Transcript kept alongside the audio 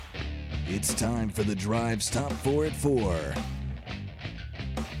It's time for the Drive's Top 4 at 4.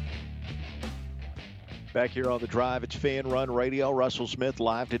 Back here on the Drive, it's Fan Run Radio. Russell Smith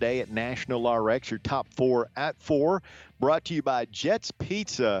live today at National RX, your top 4 at 4. Brought to you by Jets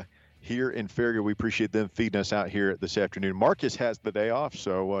Pizza here in Farragut. We appreciate them feeding us out here this afternoon. Marcus has the day off,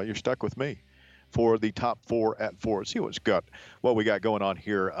 so you're stuck with me for the top 4 at 4. Let's see what we got going on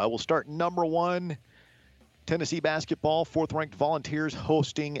here. We'll start number 1. Tennessee basketball, 4th-ranked Volunteers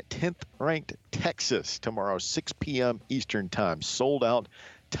hosting 10th-ranked Texas tomorrow, 6 p.m. Eastern Time. Sold out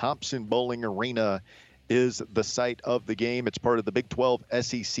Thompson Bowling Arena is the site of the game. It's part of the Big 12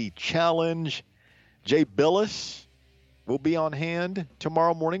 SEC Challenge. Jay Billis will be on hand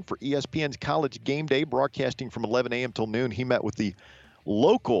tomorrow morning for ESPN's College Game Day, broadcasting from 11 a.m. till noon. He met with the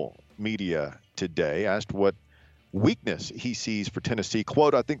local media today, asked what weakness he sees for Tennessee.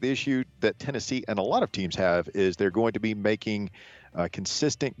 Quote, I think the issue that Tennessee and a lot of teams have is they're going to be making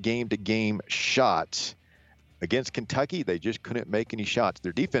consistent game-to-game shots. Against Kentucky, they just couldn't make any shots.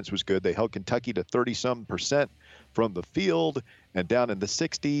 Their defense was good. They held Kentucky to 30-some% from the field, and down in the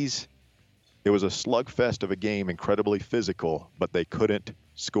 60s, it was a slugfest of a game, incredibly physical, but they couldn't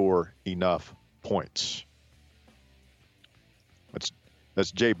score enough points.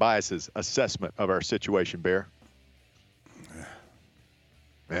 That's Jay Bias's assessment of our situation, Bear.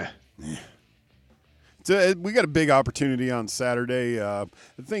 Yeah. So we got a big opportunity on Saturday. The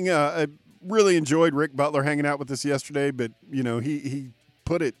thing I really enjoyed Rick Butler hanging out with us yesterday, but he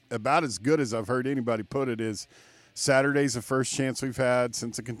put it about as good as I've heard anybody put it. Is Saturday's the first chance we've had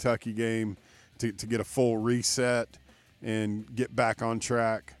since the Kentucky game to get a full reset and get back on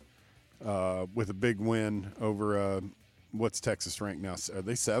track with a big win over what's Texas ranked now? Are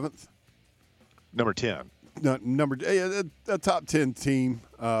they 7th? Number 10. A top 10 team.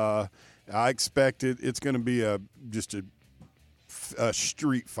 I expect it's going to be just a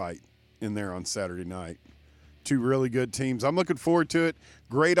street fight in there on Saturday night. 2 really good teams. I'm looking forward to it.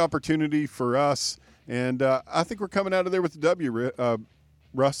 Great opportunity for us, and I think we're coming out of there with the W.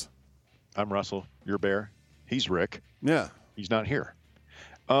 Russ. I'm Russell. You're Bear. He's Rick. Yeah. He's not here.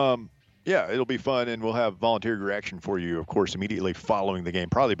 Yeah, it'll be fun, and we'll have volunteer reaction for you, of course, immediately following the game,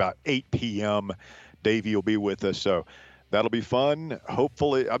 probably about 8 p.m. Davey will be with us, so that'll be fun.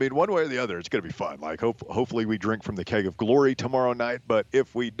 Hopefully, one way or the other, it's going to be fun. Like, hopefully we drink from the keg of glory tomorrow night, but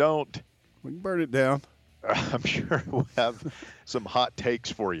if we don't, we can burn it down. I'm sure we'll have some hot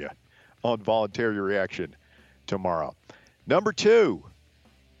takes for you on voluntary reaction tomorrow. Number 2,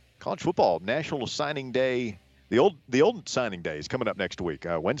 college football, National Signing Day. The old signing day is coming up next week,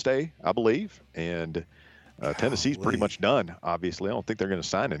 Wednesday, I believe, and Tennessee's pretty much done, obviously. I don't think they're going to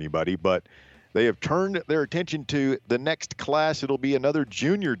sign anybody, but they have turned their attention to the next class. It'll be another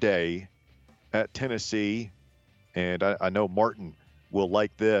junior day at Tennessee, and I know Martin will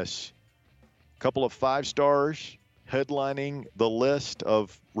like this. A couple of 5-stars headlining the list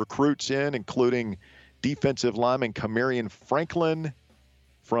of recruits including defensive lineman Kamarion Franklin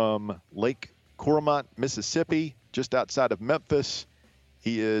from Lake Cormorant, Mississippi, just outside of Memphis.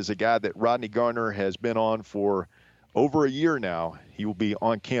 He is a guy that Rodney Garner has been on for over a year now. He will be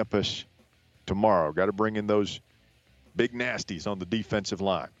on campus tomorrow. Got to bring in those big nasties on the defensive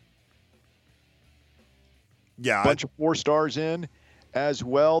line. Yeah. Bunch of 4-stars in as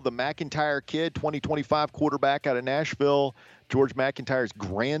well. The McIntyre kid, 2025 quarterback out of Nashville, George McIntyre's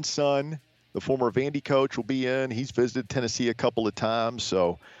grandson, the former Vandy coach, will be in. He's visited Tennessee a couple of times,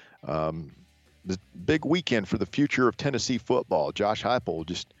 so the big weekend for the future of Tennessee football. Josh Heupel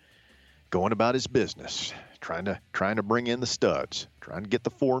just going about his business, trying to bring in the studs, trying to get the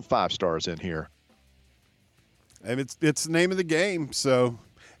 4 and 5 stars in here. And it's the name of the game. So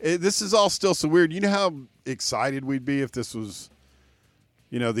this is all still so weird. You know how excited we'd be if this was,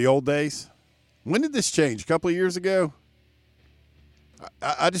 the old days? When did this change? A couple of years ago?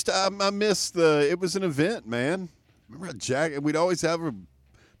 I miss it was an event, man. Remember Jack? We'd always have a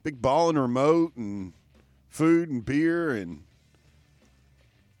big ball and remote and food and beer, and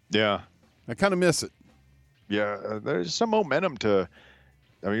yeah, I kind of miss it. Yeah, there's some momentum to.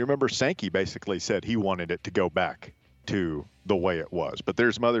 You remember Sankey basically said he wanted it to go back to the way it was, but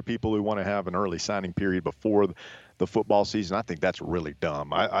there's some other people who want to have an early signing period before the football season. I think that's really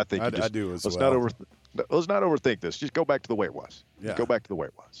dumb. I think I do as well. Let's not overthink this. Just go back to the way it was. Yeah. Just go back to the way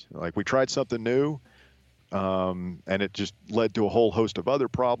it was. Like, we tried something new. And it just led to a whole host of other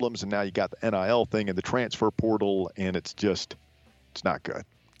problems. And now you got the NIL thing and the transfer portal, and it's not good.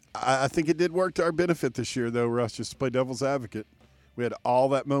 I think it did work to our benefit this year, though, Russ, just to play devil's advocate. We had all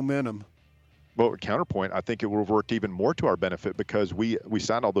that momentum. Well, counterpoint, I think it would have worked even more to our benefit because we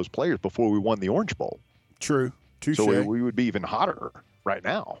signed all those players before we won the Orange Bowl. True. Touché. So we would be even hotter right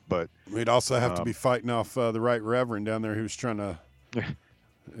now. But we'd also have to be fighting off the right reverend down there who's trying to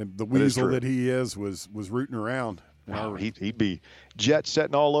the weasel that he is was rooting around. Wow, he'd be jet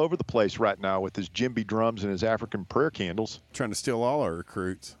setting all over the place right now with his djembe drums and his African prayer candles. Trying to steal all our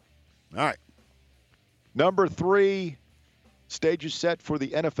recruits. All right. Number 3, stage is set for the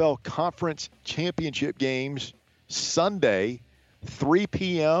NFL Conference Championship games Sunday, 3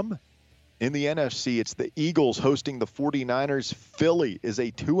 p.m. In the NFC, it's the Eagles hosting the 49ers. Philly is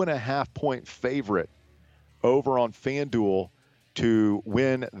a 2.5-point favorite over on FanDuel to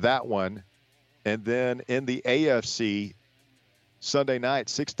win that one. And then in the AFC, Sunday night,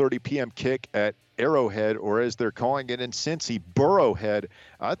 6:30 p.m. kick at Arrowhead, or as they're calling it in Cincy, Burrowhead.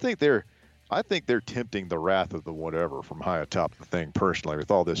 I think they're tempting the wrath of the whatever from high atop the thing personally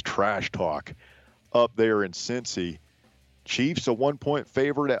with all this trash talk up there in Cincy. Chiefs a 1-point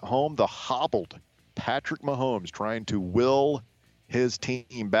favorite at home. The hobbled Patrick Mahomes trying to will his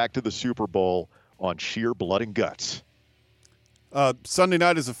team back to the Super Bowl on sheer blood and guts. Sunday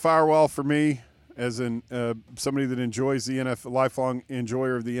night is a firewall for me, as in somebody that enjoys the NFL, lifelong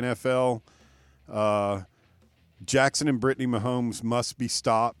enjoyer of the NFL. Jackson and Brittany Mahomes must be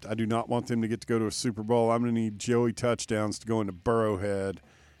stopped. I do not want them to get to go to a Super Bowl. I'm going to need Joey touchdowns to go into Burrowhead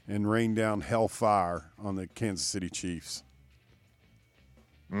and rain down hellfire on the Kansas City Chiefs.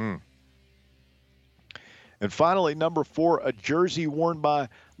 And finally, number 4, a jersey worn by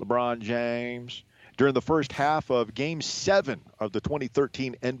LeBron James during the first half of Game 7 of the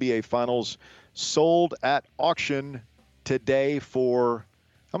 2013 NBA Finals, sold at auction today for,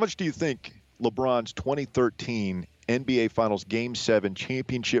 how much do you think LeBron's 2013 NBA Finals Game 7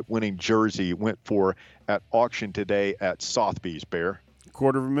 championship-winning jersey went for at auction today at Sotheby's, Bear?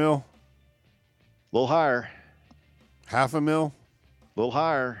 $250,000? A little higher. $500,000? A little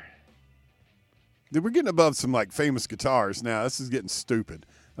higher. Dude, we're getting above some like famous guitars now. This is getting stupid.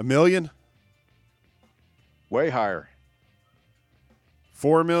 $1 million? Way higher.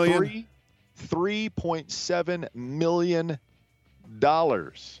 $4 million? $3.7 million.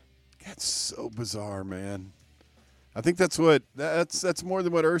 That's so bizarre, man. I think that's more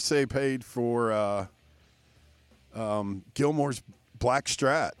than what Irsay paid for Gilmore's black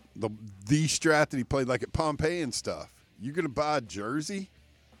Strat, the Strat that he played like at Pompeii and stuff. You gonna buy a jersey?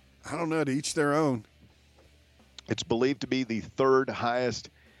 I don't know. To each their own. It's believed to be the 3rd highest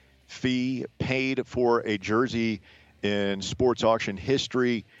fee paid for a jersey in sports auction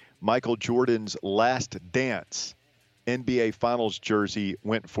history. Michael Jordan's Last Dance NBA Finals jersey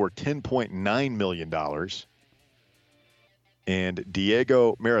went for $10.9 million. And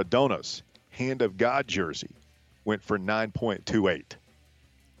Diego Maradona's Hand of God jersey went for $9.28.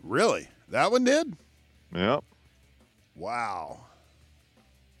 Really? That one did? Yep. Wow.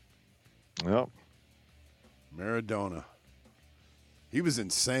 Yep. Maradona. He was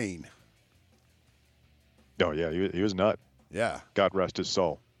insane. Oh, yeah, he was nut. Yeah. God rest his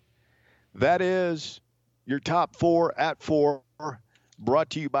soul. That is your top 4 at 4, brought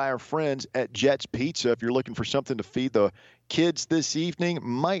to you by our friends at Jets Pizza. If you're looking for something to feed the kids this evening,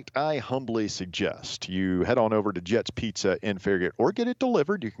 might I humbly suggest you head on over to Jets Pizza in Farragut or get it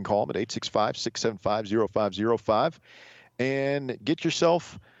delivered. You can call them at 865-675-0505 and get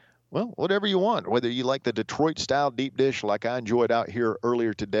yourself, well, whatever you want, whether you like the Detroit-style deep dish like I enjoyed out here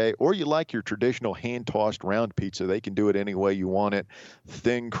earlier today, or you like your traditional hand-tossed round pizza. They can do it any way you want it.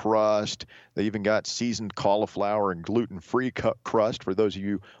 Thin crust. They even got seasoned cauliflower and gluten-free crust for those of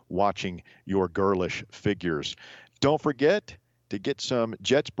you watching your girlish figures. Don't forget to get some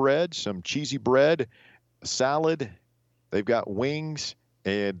Jets bread, some cheesy bread, a salad. They've got wings.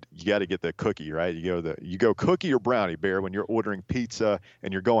 And you got to get the cookie, right? You go cookie or brownie, Bear, when you're ordering pizza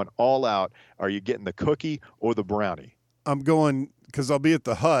and you're going all out. Are you getting the cookie or the brownie? I'm going, because I'll be at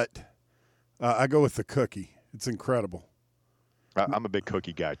the Hut. I go with the cookie. It's incredible. I'm a big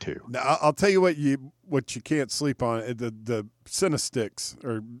cookie guy too. Now, I'll tell you what you can't sleep on. The Cinnasticks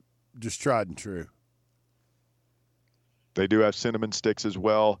are just tried and true. They do have cinnamon sticks as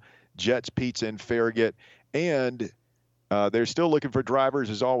well. Jets Pizza in Farragut, and they're still looking for drivers,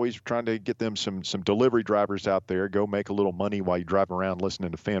 as always, trying to get them some delivery drivers out there. Go make a little money while you drive around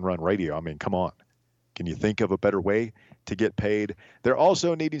listening to Fan Run Radio. I mean, come on. Can you think of a better way to get paid? They're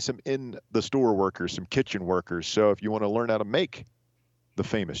also needing some in-the-store workers, some kitchen workers. So if you want to learn how to make the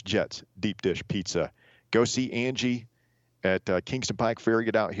famous Jets deep dish pizza, go see Angie at Kingston Pike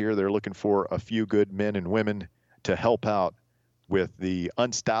Farragut out here. They're looking for a few good men and women to help out with the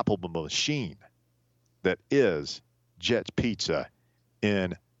unstoppable machine that is Jets Pizza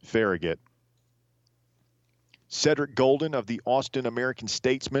in Farragut. Cedric Golden of the Austin American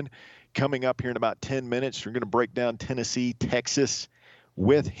Statesman coming up here in about 10 minutes. We're going to break down Tennessee, Texas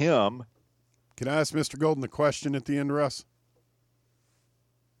with him. Can I ask Mr. Golden the question at the end, Russ?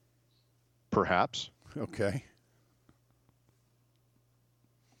 Perhaps. Okay.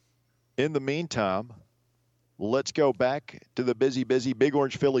 In the meantime, let's go back to the busy Big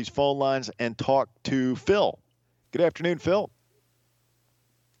Orange Phillies phone lines and talk to Phil. Good afternoon, Phil.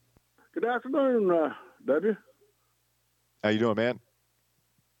 Good afternoon, W. How you doing, man?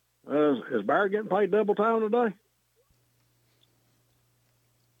 Is Barry getting paid double time today?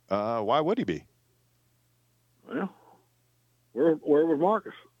 Why would he be? Well, where was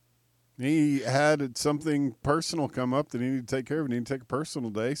Marcus? He had something personal come up that he needed to take care of. He needed to take a personal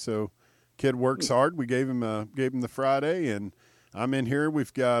day, so kid works hard. We gave him the Friday, and I'm in here.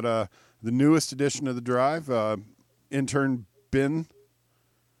 We've got the newest edition of the Drive. Intern Ben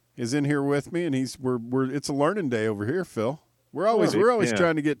is in here with me, and it's a learning day over here, Phil. We're always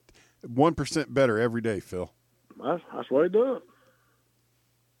trying to get 1% better every day, Phil. That's the way to do it.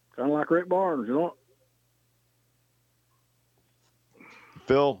 Kind of like Rick Barnes, you know.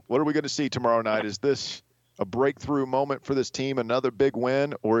 Phil, what are we going to see tomorrow night? Is this a breakthrough moment for this team, another big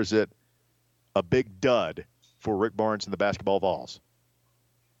win, or is it a big dud for Rick Barnes and the basketball Vols?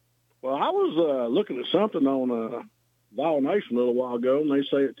 Well, I was looking at something on Vol Nation a little while ago, and they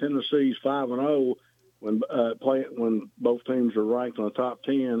say that Tennessee's 5-0 when both teams are ranked in the top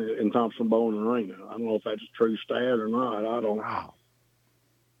 10 in Thompson-Boling Arena. I don't know if that's a true stat or not. I don't know.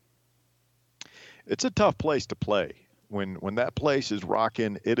 It's a tough place to play. When that place is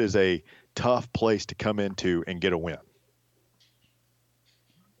rocking, it is a tough place to come into and get a win.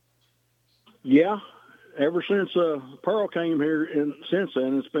 Yeah, ever since Pearl came here, and since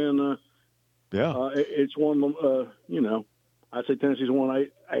then it's been it's won. I'd say Tennessee's won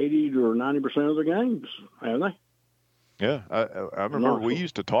 80 or 90% of the games, haven't they? Yeah, I remember we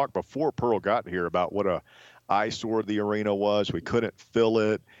used to talk before Pearl got here about what a eyesore the arena was. We couldn't fill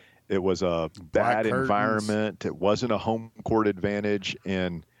it. It was a bad environment. It wasn't a home court advantage,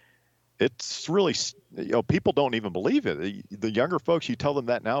 and it's really, people don't even believe it. The younger folks, you tell them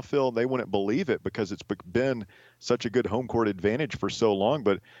that now, Phil, they wouldn't believe it because it's been such a good home court advantage for so long.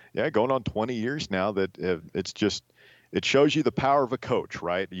 But yeah, going on 20 years now, that it shows you the power of a coach,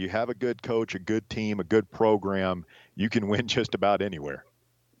 right? You have a good coach, a good team, a good program, you can win just about anywhere.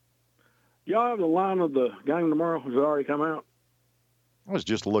 Y'all have the line of the game tomorrow? Has it already come out? I was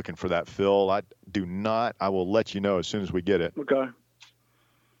just looking for that, Phil. I do not. I will let you know as soon as we get it. Okay.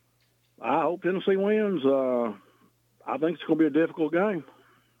 I hope Tennessee wins. I think it's going to be a difficult game.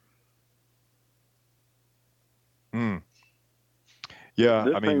 Yeah,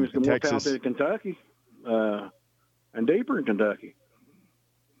 this team is more Texas, talented in Kentucky and deeper in Kentucky.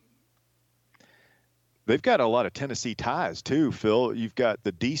 They've got a lot of Tennessee ties too, Phil. You've got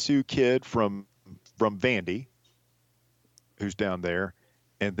the Disu kid from Vandy, who's down there,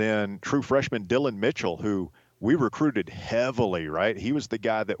 and then true freshman Dylan Mitchell, who we recruited heavily, right? He was the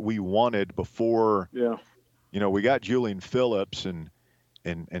guy that we wanted before. Yeah. We got Julian Phillips, and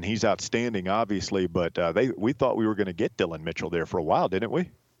he's outstanding, obviously, but we thought we were going to get Dylan Mitchell there for a while, didn't we?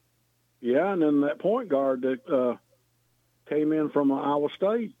 Yeah, and then that point guard that came in from Iowa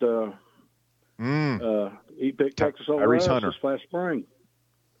State, he picked Texas over us this last spring.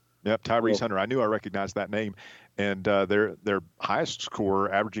 Yep, Tyrese Hunter. I knew I recognized that name. And their highest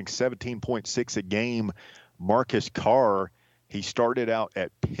scorer, averaging 17.6 a game, Marcus Carr. He started out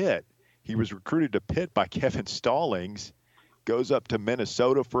at Pitt. He was recruited to Pitt by Kevin Stallings, goes up to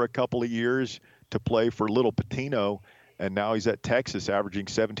Minnesota for a couple of years to play for Little Patino, and now he's at Texas, averaging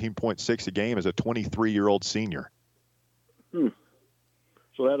 17.6 a game as a 23-year-old senior. So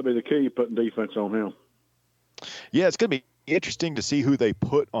that'll be the key, putting defense on him. Yeah, it's going to be interesting to see who they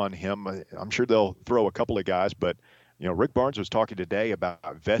put on him. I'm sure they'll throw a couple of guys, but Rick Barnes was talking today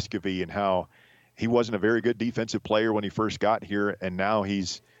about Vescovy and how he wasn't a very good defensive player when he first got here, and now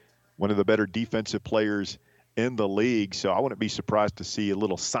he's one of the better defensive players in the league. So I wouldn't be surprised to see a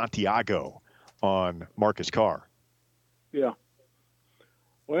little Santiago on Marcus Carr. Yeah.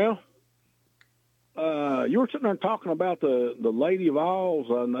 Well, you were sitting there talking about the Lady Vols,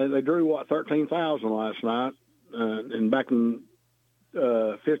 and they drew 13,000 last night. And back in 10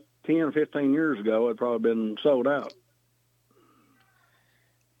 or 15 years ago, it'd probably been sold out.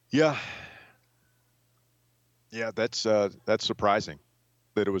 Yeah, that's surprising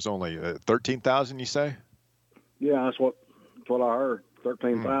that it was only 13,000. You say? Yeah, that's what I heard.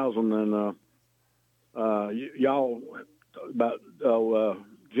 13,000, and y'all about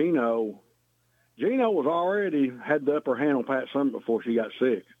Gino. Gino was already had the upper hand on Pat Summitt before she got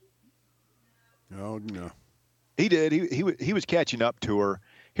sick. Oh no. He did. He was catching up to her.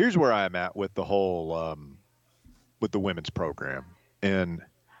 Here's where I'm at with the whole with the women's program. And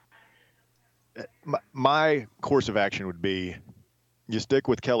my course of action would be you stick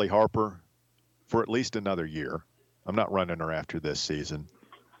with Kelly Harper for at least another year. I'm not running her after this season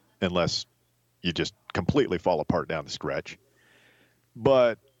unless you just completely fall apart down the stretch.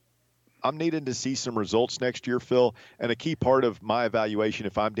 But I'm needing to see some results next year, Phil. And a key part of my evaluation,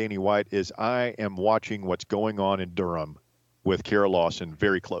 if I'm Danny White, is I am watching what's going on in Durham with Kara Lawson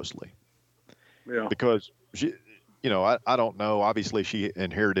very closely. Yeah. Because she, I don't know. Obviously, she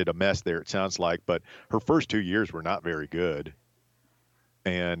inherited a mess there, it sounds like, but her first 2 years were not very good.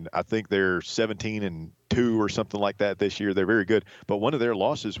 And I think they're 17-2 or something like that this year. They're very good. But one of their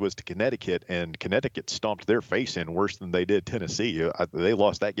losses was to Connecticut, and Connecticut stomped their face in worse than they did Tennessee. They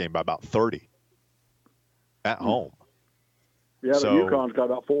lost that game by about 30 at home. Yeah, so, the UConn's got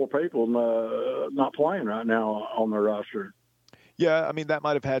about 4 people not playing right now on their roster. Yeah, I mean, that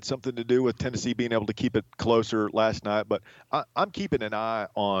might have had something to do with Tennessee being able to keep it closer last night. But I'm keeping an eye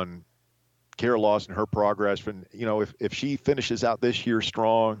on Kara Lawson, her progress. And, if she finishes out this year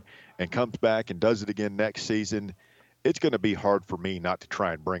strong and comes back and does it again next season, it's going to be hard for me not to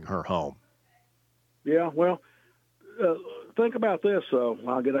try and bring her home. Yeah, well, think about this, though.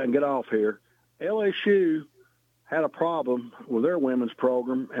 I'll get off here. LSU had a problem with their women's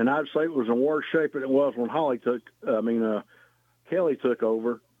program, and I'd say it was in worse shape than it was when Kelly took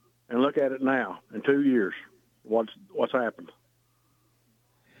over. And look at it now in 2 years. What's happened?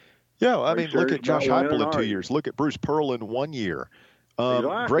 Yeah, I mean, look at Josh Heupel in 2 years. Look at Bruce Pearl in 1 year.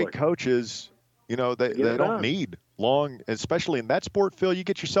 Exactly. Great coaches, they don't need long, especially in that sport, Phil. You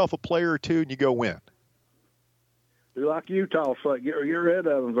get yourself a player or two and you go win. Do like Utah, so get rid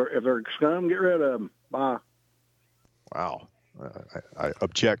of them. If they're scum, get rid of them. Bye. Wow. I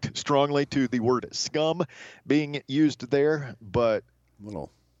object strongly to the word scum being used there, but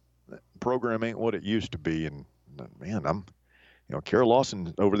program ain't what it used to be. And, man, Kara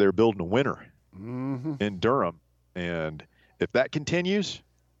Lawson over there building a winner in Durham. And if that continues,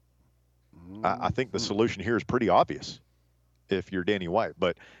 I think the solution here is pretty obvious if you're Danny White.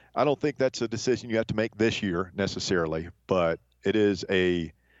 But I don't think that's a decision you have to make this year necessarily. But it is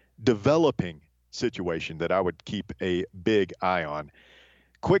a developing situation that I would keep a big eye on.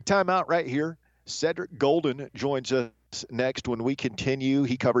 Quick timeout right here. Cedric Golden joins us next when we continue.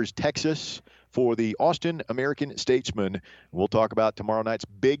 He covers Texas for the Austin American-Statesman. We'll talk about tomorrow night's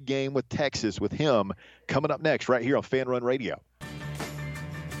big game with Texas with him coming up next right here on Fan Run Radio.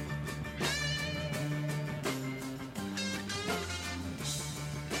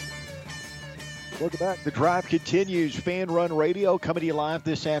 Welcome back. The drive continues. Fan Run Radio coming to you live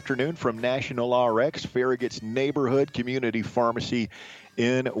this afternoon from National RX, Farragut's neighborhood community pharmacy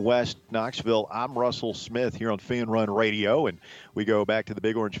in West Knoxville. I'm Russell Smith here on Fan Run Radio, and we go back to the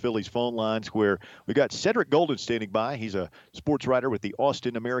Big Orange Phillies phone lines where we got Cedric Golden standing by. He's a sports writer with the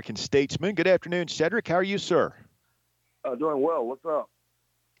Austin American-Statesman. Good afternoon, Cedric. How are you, sir? Doing well. What's up?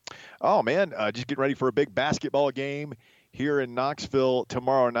 Oh, man, just getting ready for a big basketball game here in Knoxville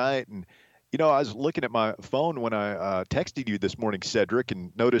tomorrow night. And I was looking at my phone when I texted you this morning, Cedric,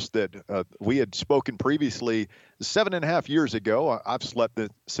 and noticed that we had spoken previously 7.5 years ago. I've slept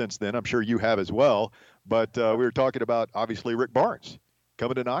since then. I'm sure you have as well. But we were talking about, obviously, Rick Barnes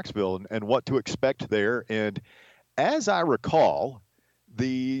coming to Knoxville and what to expect there. And as I recall,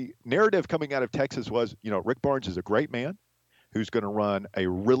 the narrative coming out of Texas was, Rick Barnes is a great man who's going to run a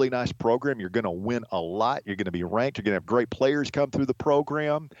really nice program. You're going to win a lot. You're going to be ranked. You're going to have great players come through the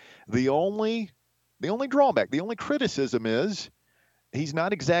program. The only drawback, the only criticism is he's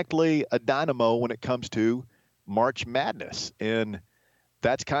not exactly a dynamo when it comes to March Madness. And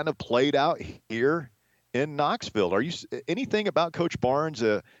that's kind of played out here in Knoxville. Are you anything about Coach Barnes,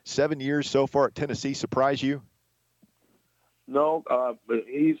 7 years so far at Tennessee, surprise you? No, but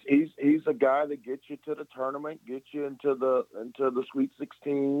he's a guy that gets you to the tournament, gets you into the Sweet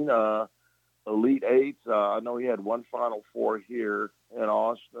 16, Elite Eights. I know he had one Final Four here in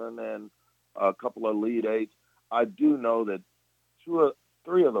Austin and a couple of Elite Eights. I do know that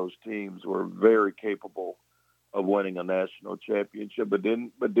 3 of those teams were very capable of winning a national championship, but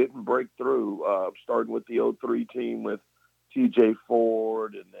didn't break through. Starting with the 03 team with T.J.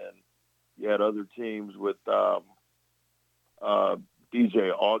 Ford, and then you had other teams with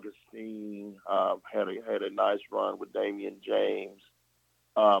DJ Augustine had a nice run with Damian James,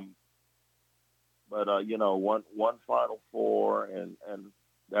 but one Final Four, and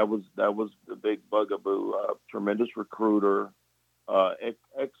that was the big bugaboo. Tremendous recruiter,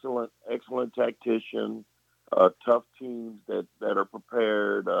 excellent tactician, tough teams that are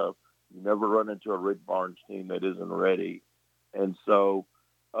prepared. You never run into a Rick Barnes team that isn't ready, and so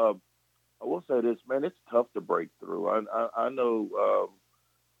I will say this, man, it's tough to break through. I know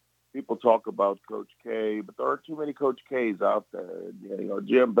people talk about Coach K, but there are too many Coach Ks out there. You know,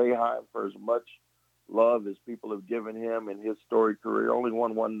 Jim Boeheim, for as much love as people have given him in his storied career, only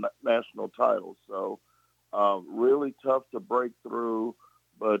won one national title. So really tough to break through.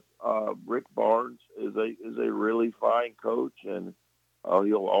 But Rick Barnes is a really fine coach, and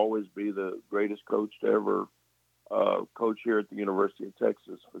he'll always be the greatest coach to ever coach here at the University of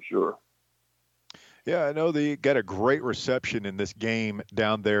Texas, for sure. Yeah, I know they got a great reception in this game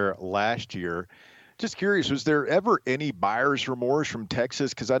down there last year. Just curious, was there ever any buyer's remorse from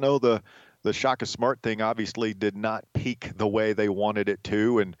Texas? Because I know the Shaka Smart thing obviously did not peak the way they wanted it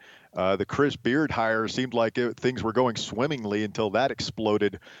to, and the Chris Beard hire seemed like things were going swimmingly until that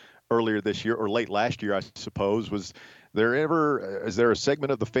exploded earlier this year or late last year, I suppose. Is there a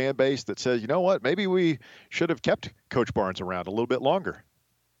segment of the fan base that says, you know what, maybe we should have kept Coach Barnes around a little bit longer?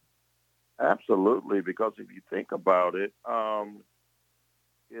 Absolutely, because if you think about it,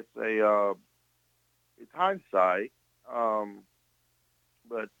 it's hindsight,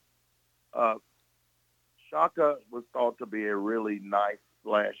 but Shaka was thought to be a really nice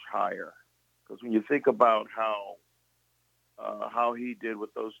flash hire, because when you think about how he did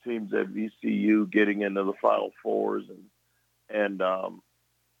with those teams at VCU, getting into the Final Fours and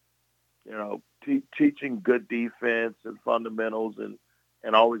you know, teaching good defense and fundamentals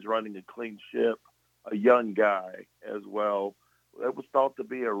and always running a clean ship, a young guy as well. That was thought to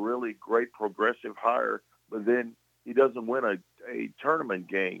be a really great progressive hire, but then he doesn't win a tournament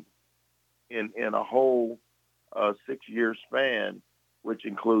game in a whole 6-year span, which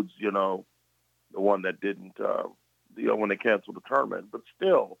includes, you know, the one that didn't, when they canceled the tournament. But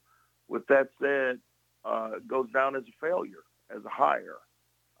still, with that said, it goes down as a failure, as a hire.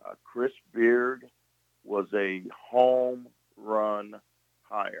 Chris Beard was a home run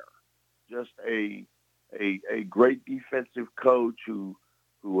hire, just a great defensive coach who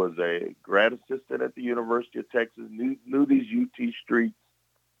was a grad assistant at the University of Texas, knew these UT streets,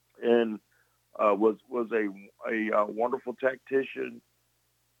 and was a wonderful tactician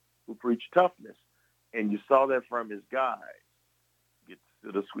who preached toughness. And you saw that from his guys. Gets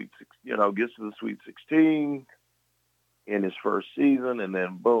to the Sweet 16 in his first season, and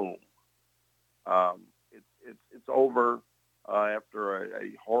then boom, it's over. After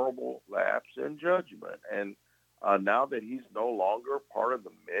a horrible lapse in judgment. And now that he's no longer part of the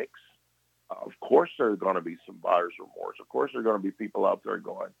mix, of course there are going to be some buyer's remorse. Of course there are going to be people out there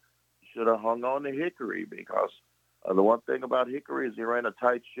going, should have hung on to Hickory, because the one thing about Hickory is he ran a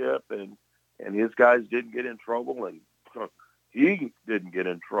tight ship, and his guys didn't get in trouble, and he didn't get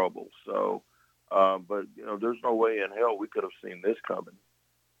in trouble. So, but, you know, there's no way in hell we could have seen this coming.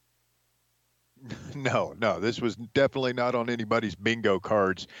 No, this was definitely not on anybody's bingo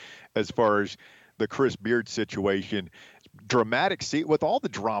cards as far as the Chris Beard situation. Dramatic with all the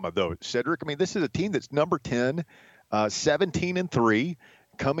drama, though, Cedric. I mean, this is a team that's number 10, 17-3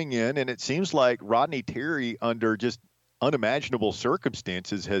 coming in, and it seems like Rodney Terry, under just unimaginable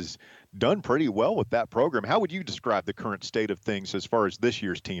circumstances, has done pretty well with that program. How would you describe the current state of things as far as this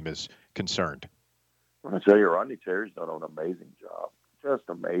year's team is concerned? I'm going to tell you, Rodney Terry's done an amazing job, just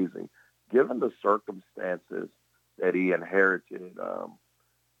amazing. Given the circumstances that he inherited, you know,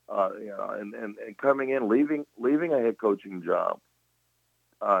 and coming in, leaving a head coaching job,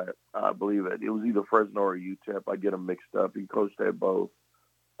 I believe it was either Fresno or UTEP. I get them mixed up. He coached at both.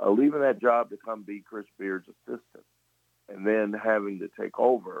 Leaving that job to come be Chris Beard's assistant, and then having to take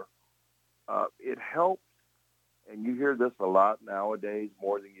over, it helps. And you hear this a lot nowadays,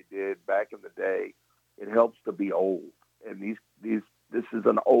 more than you did back in the day. It helps to be old, and this is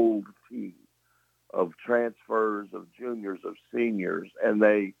an old team of transfers, of juniors, of seniors, and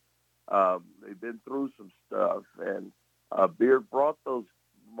they've been through some stuff. And Beard brought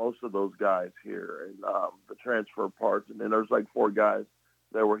most of those guys here, and the transfer parts. And then there's like 4 guys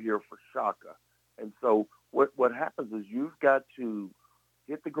that were here for Shaka. And so what happens is you've got to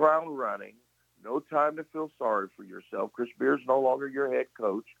hit the ground running. No time to feel sorry for yourself. Chris Beard's no longer your head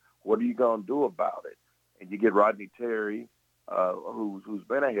coach. What are you going to do about it? And you get Rodney Terry, who's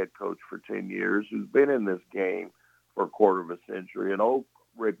been a head coach for 10 years, who's been in this game for a quarter of a century, an old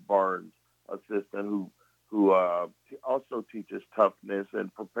Rick Barnes assistant who also teaches toughness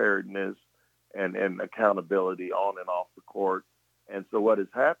and preparedness and accountability on and off the court. And so what has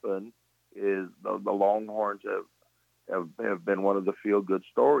happened is the Longhorns have been one of the feel-good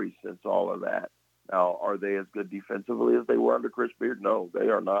stories since all of that. Now, are they as good defensively as they were under Chris Beard? No, they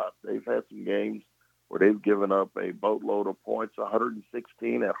are not. They've had some games where they've given up a boatload of points,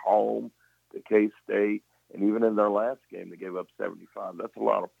 116 at home to K-State, And even in their last game, they gave up 75. That's a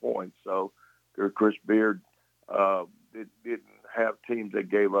lot of points. So Chris Beard didn't have teams that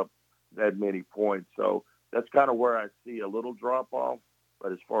gave up that many points. So that's kind of where I see a little drop-off.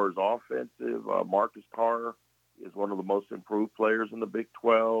 But as far as offensive, Marcus Carr is one of the most improved players in the Big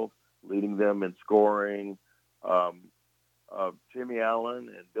 12, leading them in scoring. Timmy Allen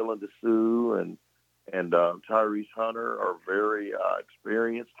and Dylan Dessou and Tyrese Hunter are very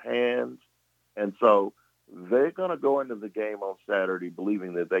experienced hands. And so they're going to go into the game on Saturday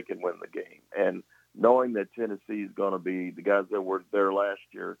believing that they can win the game. And knowing that Tennessee is going to be, the guys that were there last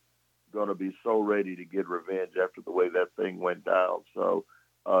year, going to be so ready to get revenge after the way that thing went down. So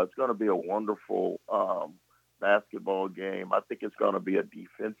it's going to be a wonderful basketball game. I think it's going to be a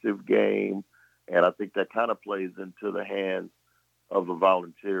defensive game, and I think that kind of plays into the hands of the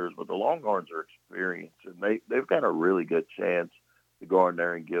Volunteers. But the Longhorns are experienced, and they've got a really good chance to go in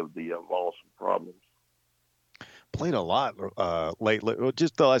there and give the Vols some problems. Played a lot lately,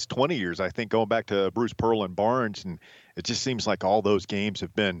 just the last 20 years, I think, going back to Bruce Pearl and Barnes, and it just seems like all those games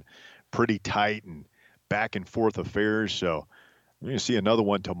have been pretty tight and back and forth affairs. So we're going to see another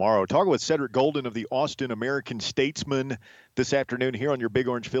one tomorrow. Talking with Cedric Golden of the Austin American-Statesman this afternoon here on your Big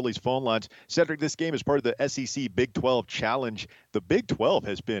Orange Phillies phone lines. Cedric, this game is part of the SEC Big 12 Challenge. The Big 12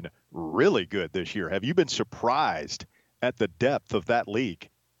 has been really good this year. Have you been surprised at the depth of that league?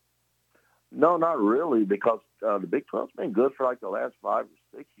 No, not really, because the Big 12's been good for like the last 5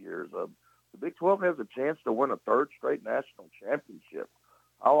 or 6 years. The Big 12 has a chance to win a third straight national championship.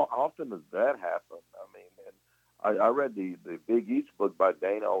 How often does that happen? I mean, and I read the Big East book by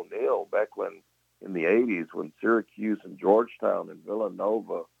Dana O'Neill back when in the 80s when Syracuse and Georgetown and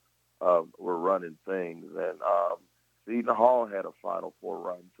Villanova were running things, and Seton Hall had a Final Four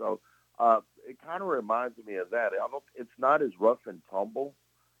run. So it kind of reminds me of that. It's not as rough and tumble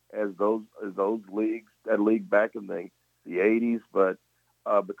as those leagues, that league back in the 80s, but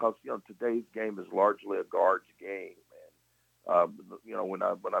because today's game is largely a guards game.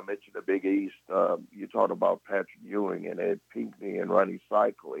 When I mentioned the Big East, you talked about Patrick Ewing and Ed Pinckney and Ronnie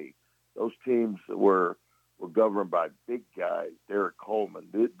Cycli. Those teams were governed by big guys. Derek Coleman.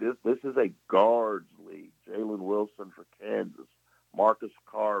 This is a guards league. Jalen Wilson for Kansas, Marcus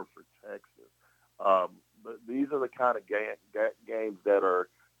Carr for Texas. But these are the kind of games that are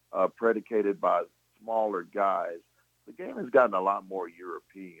predicated by smaller guys. The game has gotten a lot more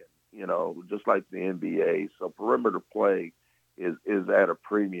European, just like the NBA. So perimeter play is at a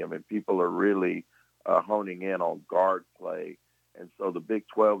premium, and people are really honing in on guard play. And so the Big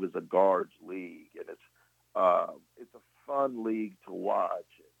 12 is a guards league, and it's a fun league to watch.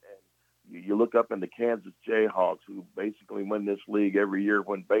 And you look up in the Kansas Jayhawks, who basically win this league every year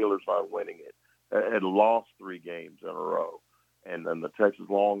when Baylor's not winning it, had lost 3 games in a row. And then the Texas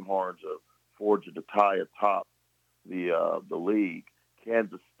Longhorns are forged to tie atop the league.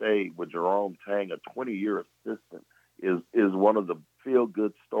 Kansas State, with Jerome Tang, a 20-year assistant, is one of the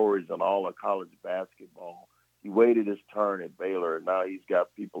feel-good stories in all of college basketball. He waited his turn at Baylor, and now he's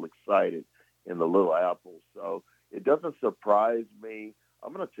got people excited in the Little Apple. So it doesn't surprise me.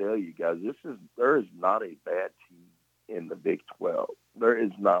 I'm going to tell you guys, there is not a bad team in the Big 12. There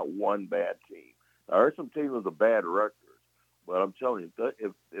is not one bad team. Now, there are some teams with a bad record, but I'm telling you,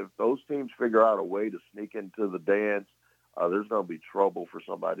 if those teams figure out a way to sneak into the dance, there's going to be trouble for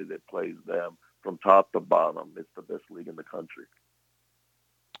somebody that plays them from top to bottom. It's the best league in the country.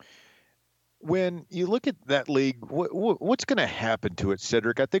 When you look at that league, what's going to happen to it,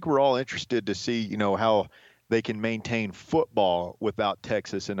 Cedric? I think we're all interested to see, how they can maintain football without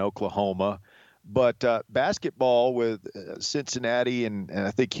Texas and Oklahoma. But basketball with Cincinnati and I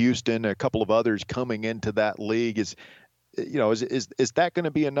think Houston, a couple of others coming into that league is that going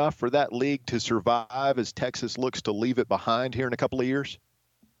to be enough for that league to survive as Texas looks to leave it behind here in a couple of years?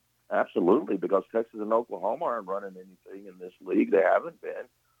 Absolutely, because Texas and Oklahoma aren't running anything in this league. They haven't been.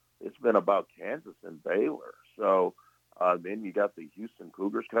 It's been about Kansas and Baylor. So then you got the Houston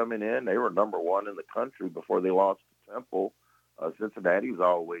Cougars coming in. They were number 1 in the country before they lost to Temple. Cincinnati's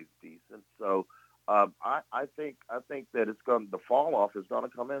always decent. So I think that the fall off is going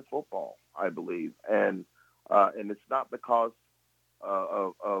to come in football, I believe, and it's not because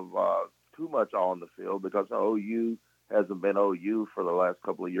of too much on the field, because OU hasn't been OU for the last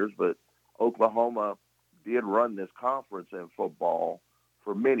couple of years, but Oklahoma did run this conference in football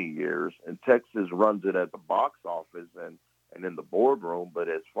for many years, and Texas runs it at the box office and in the boardroom. But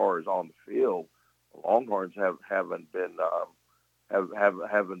as far as on the field, the Longhorns haven't been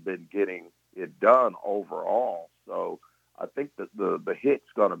getting it done overall. So I think that the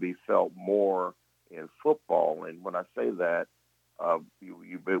hit's going to be felt more in football. And when I say that,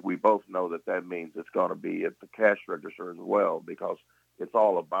 we both know that means it's going to be at the cash register as well, because it's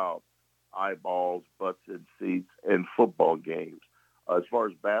all about eyeballs, butts, and seats in football games. As far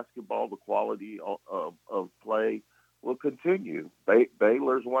as basketball, the quality of play will continue.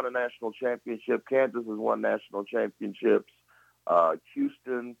 Baylor's won a national championship. Kansas has won national championships.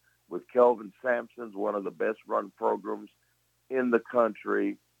 Houston, with Kelvin Sampson's one of the best run programs in the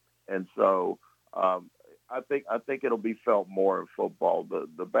country. And so I think it'll be felt more in football.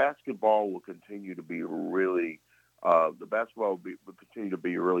 The basketball will continue to be really will continue to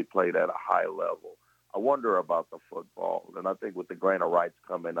be really played at a high level. I wonder about the football, and I think with the grant of rights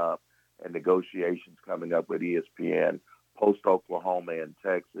coming up and negotiations coming up with ESPN post Oklahoma and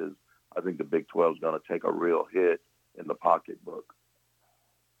Texas, I think the Big 12 is going to take a real hit in the pocketbook.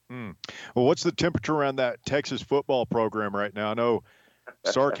 Well, what's the temperature around that Texas football program right now? I know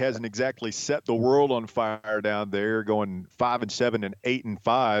Sark hasn't exactly set the world on fire down there, going 5-7 and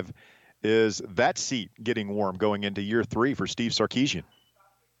 8-5. Is that seat getting warm going into year 3 for Steve Sarkisian?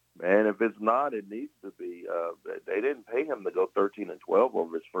 Man, if it's not, it needs to be. They didn't pay him to go 13-12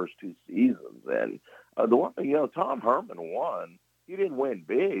 over his first 2 seasons. And the one thing, Tom Herman won. He didn't win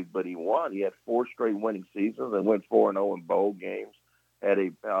big, but he won. He had 4 straight winning seasons and went 4-0 in bowl games.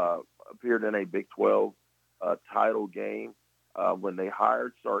 Appeared in a Big 12 title game. When they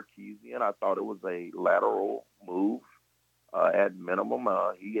hired Sarkisian, I thought it was a lateral move at minimum.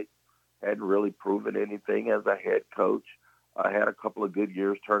 He hadn't really proven anything as a head coach. Had a couple of good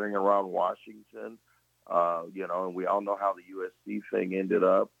years turning around Washington, and we all know how the USC thing ended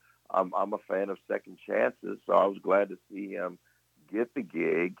up. I'm a fan of second chances, so I was glad to see him get the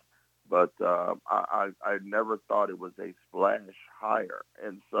gig. But I never thought it was a splash hire.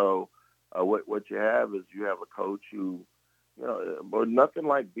 And so what you have is you have a coach who, but nothing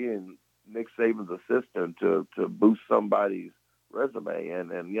like being Nick Saban's assistant to boost somebody's resume.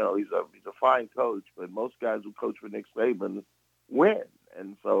 And he's a fine coach, but most guys who coach for Nick Saban win.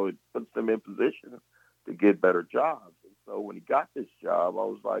 And so it puts them in position to get better jobs. And so when he got this job, I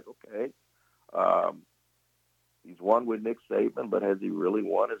was like, okay, he's won with Nick Saban, but has he really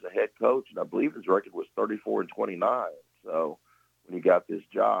won as a head coach? And I believe his record was 34-29. So when he got this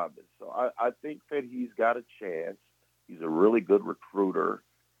job, and so I think that he's got a chance. He's a really good recruiter.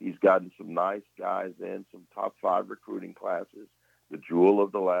 He's gotten some nice guys in, some top 5 recruiting classes. The jewel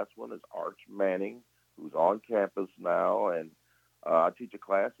of the last one is Arch Manning, who's on campus now, and I teach a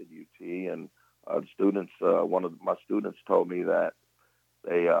class at UT, and one of my students told me that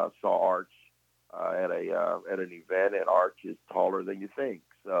they saw Arch at an event, and Arch is taller than you think.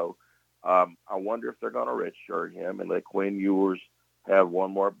 So I wonder if they're going to redshirt him and let Quinn Ewers have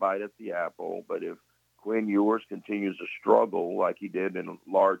one more bite at the apple. But if Quinn Ewers continues to struggle like he did in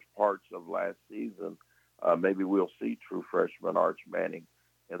large parts of last season, maybe we'll see true freshman Arch Manning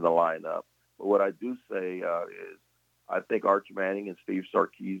in the lineup. But what I do say is I think Arch Manning and Steve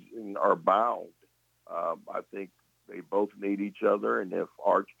Sarkisian are bound. I think they both need each other, and if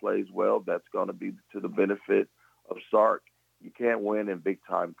Arch plays well, that's going to be to the benefit of Sark. You can't win in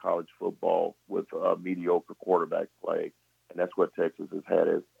big-time college football with mediocre quarterback play, and that's what Texas has had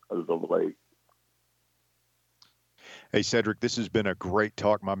as of late. Hey, Cedric, this has been a great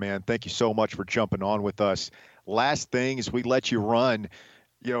talk, my man. Thank you so much for jumping on with us. Last thing is we let you run,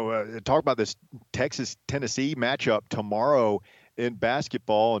 talk about this Texas-Tennessee matchup tomorrow in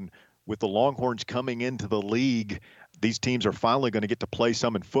basketball. And with the Longhorns coming into the league, these teams are finally going to get to play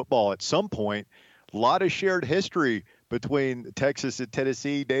some in football at some point. A lot of shared history between Texas and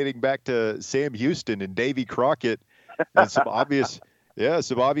Tennessee dating back to Sam Houston and Davy Crockett, and some obvious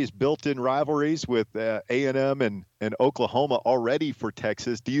built-in rivalries with A&M and Oklahoma already for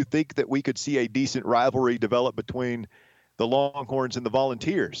Texas. Do you think that we could see a decent rivalry develop between the Longhorns and the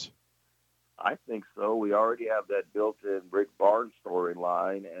Volunteers? I think so. We already have that built-in Rick Barnes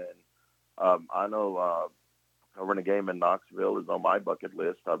storyline, and I know covering a game in Knoxville is on my bucket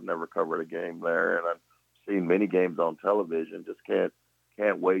list. I've never covered a game there, and I've seen many games on television. Just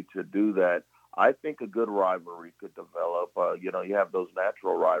can't wait to do that. I think a good rivalry could develop. You have those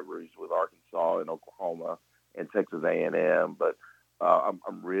natural rivalries with Arkansas and Oklahoma and Texas A&M, but I'm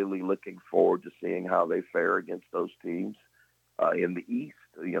really looking forward to seeing how they fare against those teams in the East.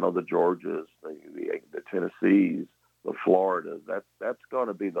 The Georgias, the Tennessees, the Floridas. That's going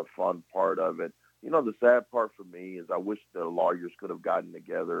to be the fun part of it. The sad part for me is I wish the lawyers could have gotten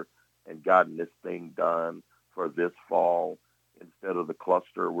together and gotten this thing done for this fall instead of the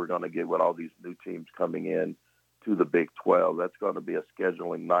cluster we're going to get with all these new teams coming in to the Big 12. That's going to be a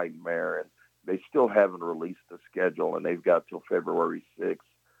scheduling nightmare, and they still haven't released the schedule, and they've got till February 6th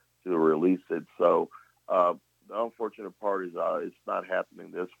to release it. So the unfortunate part is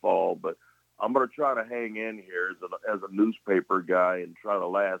try to hang in here as a newspaper guy and try to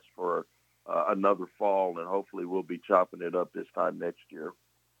last for another fall, and hopefully we'll be chopping it up this time next year.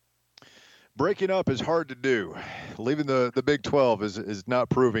 Breaking up is hard to do. Leaving the Big 12 is not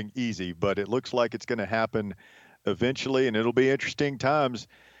proving easy, but it looks like it's going to happen eventually, and it'll be interesting times.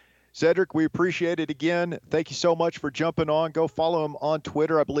 Cedric, we appreciate it again. Thank you so much for jumping on. Go follow him on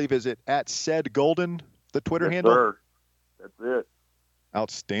Twitter. I believe, is it @CedGolden, the Twitter handle? Sir. That's it.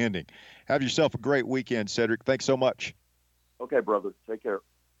 Outstanding. Have yourself a great weekend, Cedric. Thanks so much. Okay, brother. Take care.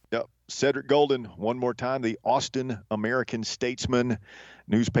 Yep. Cedric Golden, one more time, the Austin American-Statesman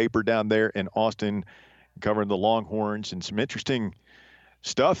newspaper down there in Austin, covering the Longhorns, and some interesting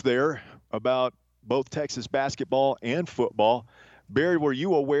stuff there about both Texas basketball and football. Barry, were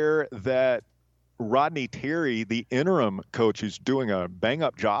you aware that Rodney Terry, the interim coach who's doing a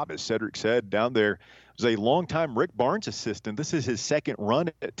bang-up job, as Cedric said, down there, was a longtime Rick Barnes assistant? This is his second run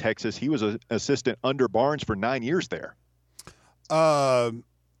at Texas. He was an assistant under Barnes for 9 years there.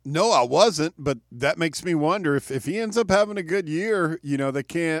 No, I wasn't, but that makes me wonder if he ends up having a good year, they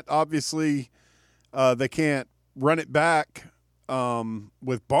can't obviously they can't run it back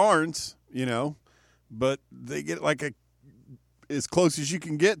with Barnes, but they get like as close as you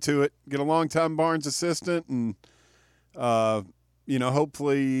can get to it, get a long-time Barnes assistant, and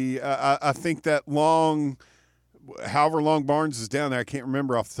hopefully I think that however long Barnes is down there, I can't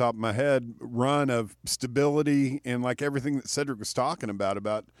remember off the top of my head, run of stability and like everything that Cedric was talking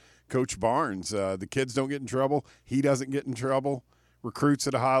about Coach Barnes. The kids don't get in trouble. He doesn't get in trouble. Recruits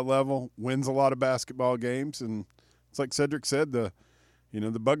at a high level, wins a lot of basketball games. And it's like Cedric said, the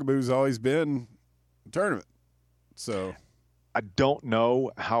bugaboo's always been the tournament. So I don't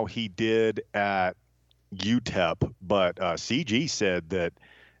know how he did at UTEP, but CG said that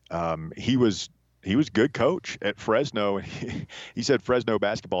he was good coach at Fresno, and he said Fresno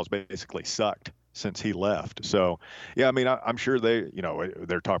basketball has basically sucked since he left. So, yeah, I mean, I'm sure they're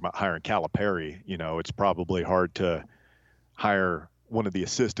talking about hiring Calipari. It's probably hard to hire one of the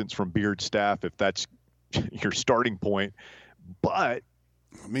assistants from Beard's staff if that's your starting point. But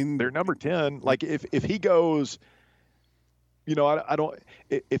I mean, they're number 10. Like if he goes, I don't.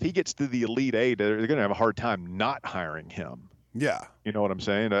 If he gets to the Elite Eight, they're going to have a hard time not hiring him. Yeah. You know what I'm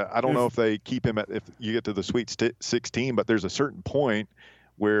saying? I don't know if they keep him if you get to the Sweet 16, but there's a certain point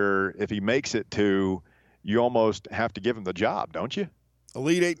where if he makes it to, you almost have to give him the job, don't you?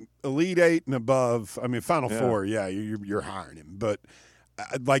 Elite Eight and above. I mean, Final Four. Yeah, you're hiring him. But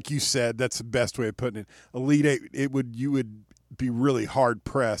like you said, that's the best way of putting it. Elite Eight. You would be really hard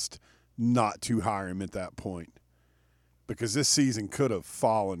pressed not to hire him at that point, because this season could have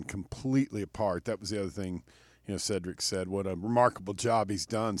fallen completely apart. That was the other thing. Cedric said what a remarkable job he's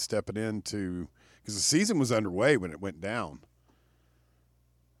done stepping into, because the season was underway when it went down.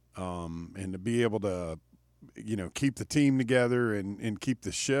 And to be able to, keep the team together and keep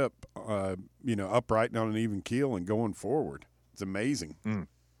the ship, upright and on an even keel and going forward. It's amazing.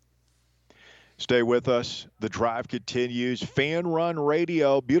 Stay with us. The drive continues. Fan Run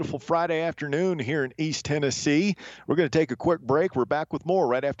Radio. Beautiful Friday afternoon here in East Tennessee. We're going to take a quick break. We're back with more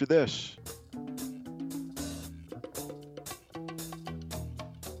right after this.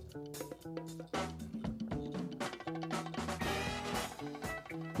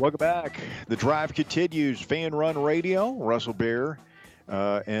 Welcome back. The drive continues. Fan Run Radio. Russell Bear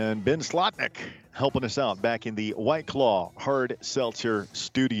and Ben Slotnick helping us out back in the White Claw Hard Seltzer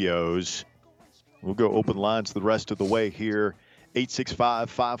Studios. We'll go open lines the rest of the way here.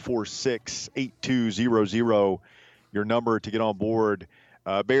 865-546-8200. Your number to get on board.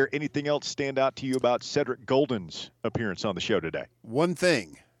 Bear, anything else stand out to you about Cedric Golden's appearance on the show today? One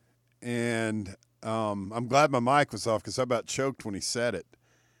thing, and I'm glad my mic was off because I about choked when he said it.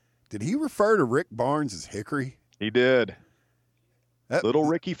 Did he refer to Rick Barnes as Hickory? He did. Little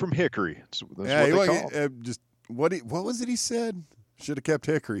Ricky from Hickory. That's what they call him. What was it he said? Should have kept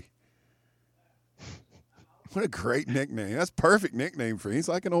Hickory. What a great nickname. That's a perfect nickname for him. He's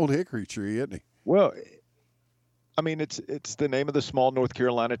like an old hickory tree, isn't he? Well, I mean, it's the name of the small North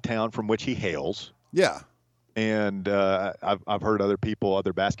Carolina town from which he hails. Yeah. And I've heard other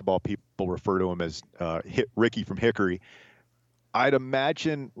basketball people refer to him as Ricky from Hickory. I'd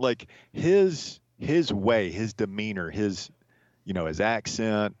imagine like his way, his demeanor, his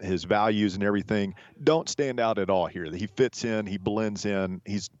accent, his values and everything don't stand out at all here. He fits in, he blends in.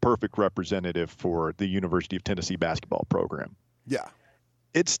 He's perfect representative for the University of Tennessee basketball program. Yeah.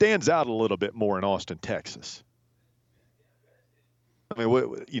 It stands out a little bit more in Austin, Texas. I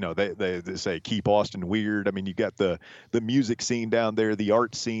mean, they say keep Austin weird. I mean, you got the music scene down there, the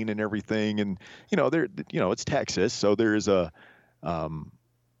art scene and everything. And, it's Texas. So there is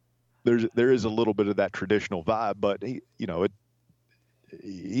there is a little bit of that traditional vibe, but he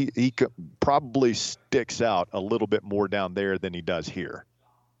probably sticks out a little bit more down there than he does here.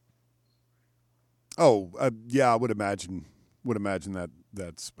 Oh, yeah, I would imagine that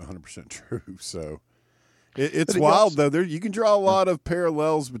that's 100% true. So it's wild, though. You can draw a lot of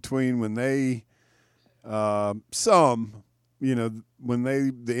parallels between when they when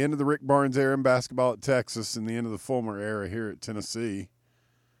the end of the Rick Barnes era in basketball at Texas and the end of the Fulmer era here at Tennessee.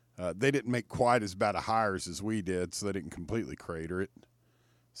 They didn't make quite as bad of hires as we did, so they didn't completely crater it.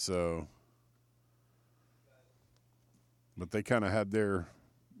 So, but they kind of had their,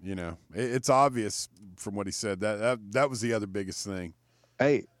 it's obvious from what he said that was the other biggest thing.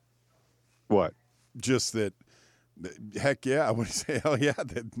 Hey, what? Just that, heck yeah, I would say hell yeah,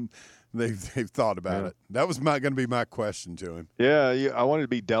 they've thought about it. That was going to be my question to him. Yeah, I wanted to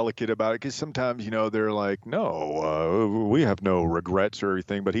be delicate about it because sometimes they're like, no, we have no regrets or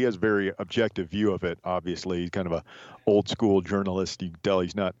anything, but he has a very objective view of it. Obviously, he's kind of a old school journalist. You can tell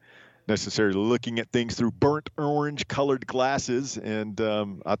he's not necessarily looking at things through burnt orange colored glasses, and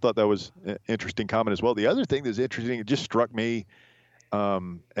I thought that was an interesting comment as well. The other thing that's interesting, it just struck me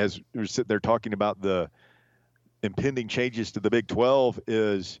as we were sitting there talking about the impending changes to the Big 12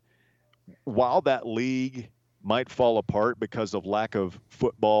 is, while that league might fall apart because of lack of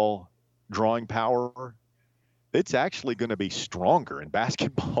football drawing power, it's actually going to be stronger in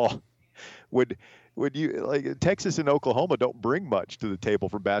basketball. Would you like Texas and Oklahoma don't bring much to the table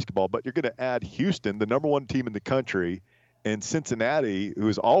for basketball, but you're going to add Houston, the number one team in the country, and Cincinnati, who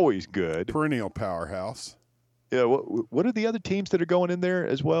is always good, perennial powerhouse. Yeah. What are the other teams that are going in there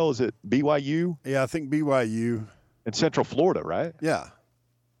as well? Is it BYU? Yeah, I think BYU and Central Florida, right? Yeah.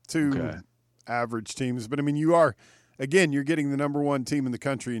 Two average teams. But, I mean, you're getting the number one team in the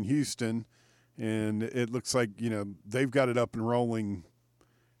country in Houston, and it looks like, they've got it up and rolling.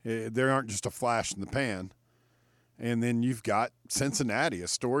 They aren't just a flash in the pan. And then you've got Cincinnati, a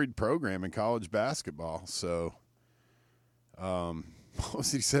storied program in college basketball. So,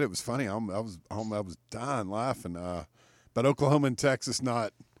 he said it was funny. I was dying laughing. But Oklahoma and Texas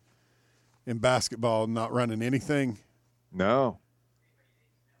not in basketball, not running anything. No.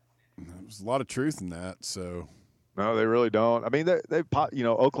 There's a lot of truth in that. So, no, they really don't. I mean,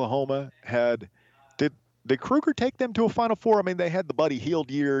 Oklahoma had did Kruger take them to a Final Four? I mean, they had the Buddy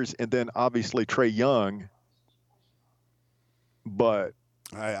Hield years, and then obviously Trae Young. But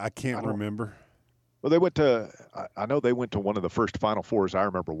I can't remember. Well, I know they went to one of the first Final Fours I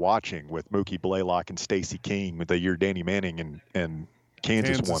remember watching with Mookie Blaylock and Stacey King with the year Danny Manning and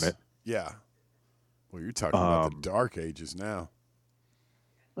Kansas won it. Yeah. Well, you're talking about the dark ages now.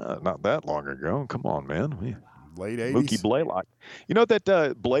 Not that long ago. Come on, man. Late 80s. Mookie Blaylock. You know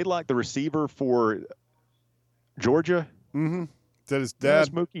that Blaylock, the receiver for Georgia? Mm-hmm. That his dad? That's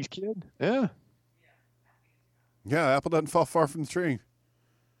Mookie's kid? Yeah. Yeah, apple doesn't fall far from the tree.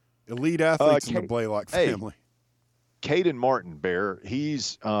 Elite athletes in the Blaylock family. Caden Martin, Bear,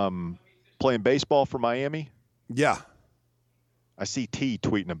 he's playing baseball for Miami. Yeah. I see T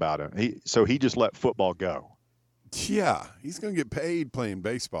tweeting about him. He just let football go. Yeah, he's going to get paid playing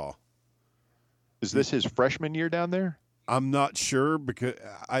baseball. Is this his freshman year down there? I'm not sure because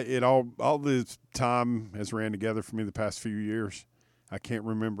all this time has ran together for me the past few years. I can't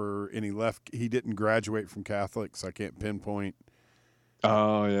remember any left. He didn't graduate from Catholic, so I can't pinpoint.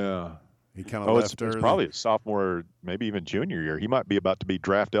 Oh, yeah. He kind of left early. It's probably a sophomore, maybe even junior year. He might be about to be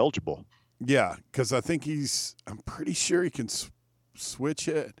draft eligible. Yeah, because I think I'm pretty sure he can switch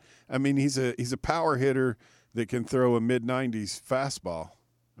it. I mean, he's a power hitter that can throw a mid-90s fastball.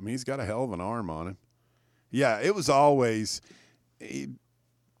 I mean, he's got a hell of an arm on him. Yeah, it was always you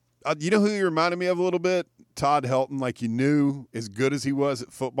know who he reminded me of a little bit? Todd Helton. Like, you knew as good as he was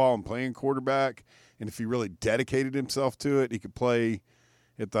at football and playing quarterback, and if he really dedicated himself to it, he could play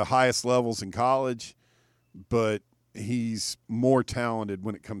at the highest levels in college, but he's more talented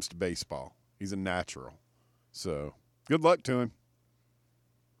when it comes to baseball. He's a natural. So, good luck to him.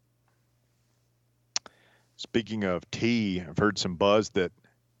 Speaking of T, I've heard some buzz that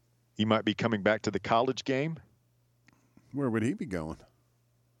he might be coming back to the college game. Where would he be going?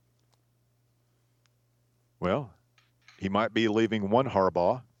 Well, he might be leaving one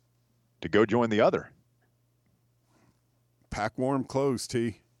Harbaugh to go join the other. Pack warm clothes,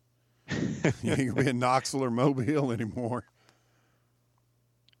 T. You ain't gonna be in Knoxville or Mobile anymore.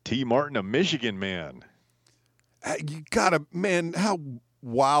 T. Martin, a Michigan man. You gotta, man, how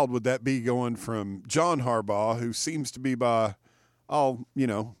wild would that be going from John Harbaugh, who seems to be by all,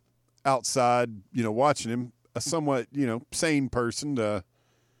 outside, watching him, a somewhat, sane person to,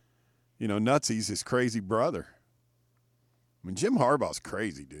 Nutsy's his crazy brother. I mean, Jim Harbaugh's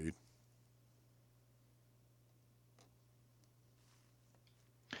crazy, dude.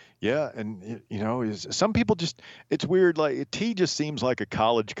 Yeah, and some people it's weird. Like T just seems like a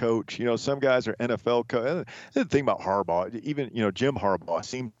college coach. Some guys are NFL coach. The thing about Harbaugh, even Jim Harbaugh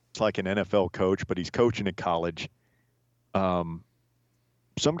seems like an NFL coach, but he's coaching in college.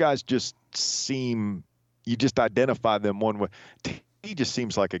 Some guys just seem, you just identify them one way. He just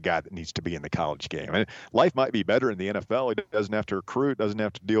seems like a guy that needs to be in the college game. And life might be better in the NFL. He doesn't have to recruit, doesn't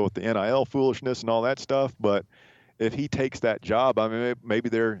have to deal with the NIL foolishness and all that stuff. But if he takes that job, I mean, maybe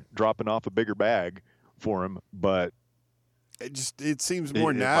they're dropping off a bigger bag for him. But it seems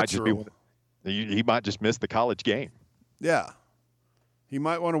more natural. He might just miss the college game. Yeah, he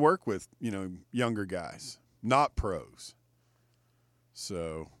might want to work with younger guys, not pros.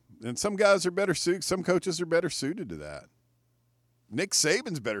 So, and some guys are better suited. Some coaches are better suited to that. Nick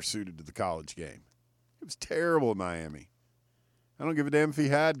Saban's better suited to the college game. It was terrible at Miami. I don't give a damn if he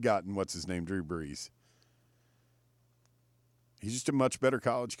had gotten Drew Brees. He's just a much better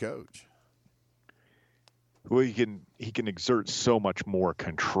college coach. Well, he can exert so much more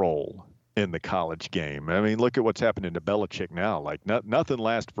control in the college game. I mean, look at what's happening to Belichick now. Like nothing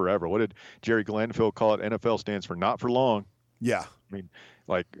lasts forever. What did Jerry Glanville call it? NFL stands for not for long. Yeah. I mean,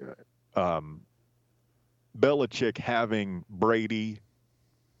 like Belichick having Brady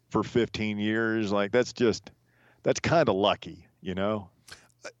for 15 years, like that's kind of lucky,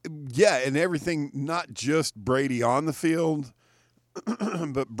 Yeah, and everything, not just Brady on the field,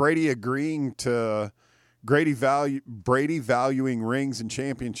 but Brady agreeing to Brady valuing rings and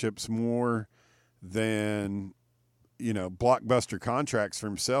championships more than blockbuster contracts for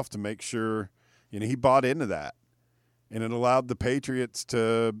himself to make sure he bought into that, and it allowed the Patriots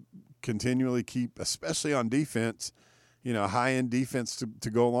to continually keep, especially on defense, high-end defense to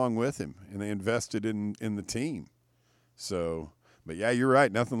go along with him, and they invested in the team. So, but yeah, you're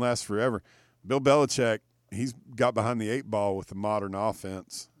right. Nothing lasts forever. Bill Belichick, he's got behind the 8 ball with the modern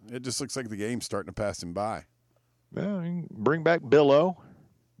offense. It just looks like the game's starting to pass him by. Well, bring back Bill O,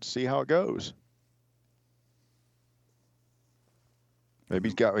 see how it goes. Maybe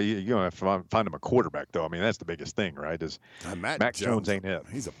he's got, have to find him a quarterback, though. I mean, that's the biggest thing, right? Is Mac Jones ain't it.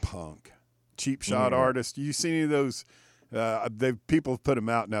 He's a punk. Cheap shot artist. You see any of those? People have put him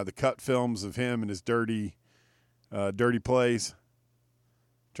out now, the cut films of him and his dirty plays,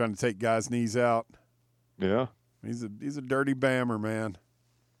 trying to take guys' knees out. Yeah. He's a dirty bammer, man.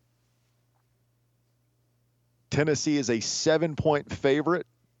 Tennessee is a 7-point favorite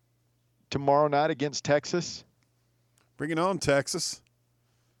tomorrow night against Texas. Bring it on, Texas.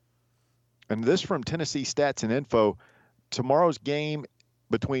 And this from Tennessee Stats and Info. Tomorrow's game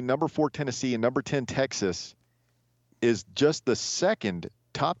between number 4 Tennessee and number 10 Texas is just the second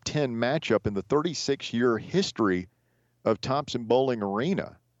top 10 matchup in the 36-year history of Thompson-Boling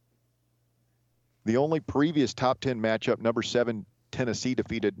Arena. The only previous top 10 matchup, number 7 Tennessee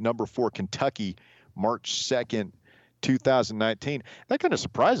defeated number 4 Kentucky March 2nd, 2019. That kind of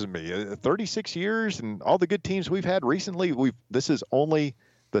surprises me. 36 years and all the good teams we've had recently, this is only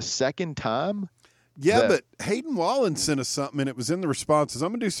the second time. Yeah, but Hayden Wallen sent us something, and it was in the responses. I'm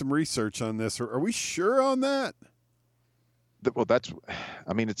going to do some research on this. Are we sure on that? Well,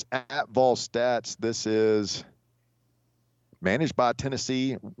 it's at Vol Stats. This is managed by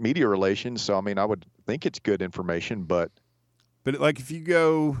Tennessee Media Relations. So, I would think it's good information, but like if you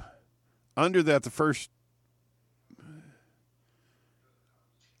go under that, the first.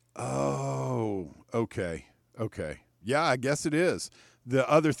 Oh, okay. Yeah, I guess it is. The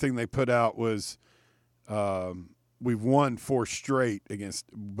other thing they put out was we've won 4 straight against,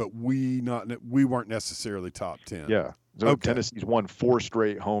 but we weren't necessarily top 10. Yeah. So okay. Tennessee's won 4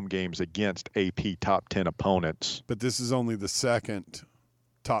 straight home games against AP top 10 opponents. But this is only the second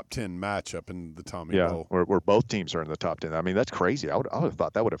top 10 matchup in the Tommy Bowl. Yeah, where both teams are in the top 10. That's crazy. I would have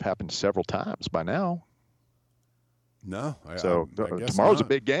thought that would have happened several times by now. No. I guess tomorrow's not a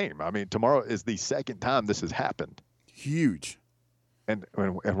big game. Tomorrow is the second time this has happened. Huge. And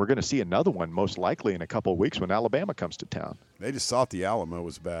we're going to see another one most likely in a couple of weeks when Alabama comes to town. They just thought the Alamo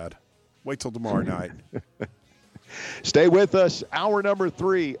was bad. Wait till tomorrow night. Stay with us. Hour number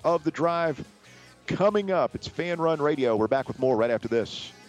 3 of The Drive coming up. It's Fan Run Radio. We're back with more right after this.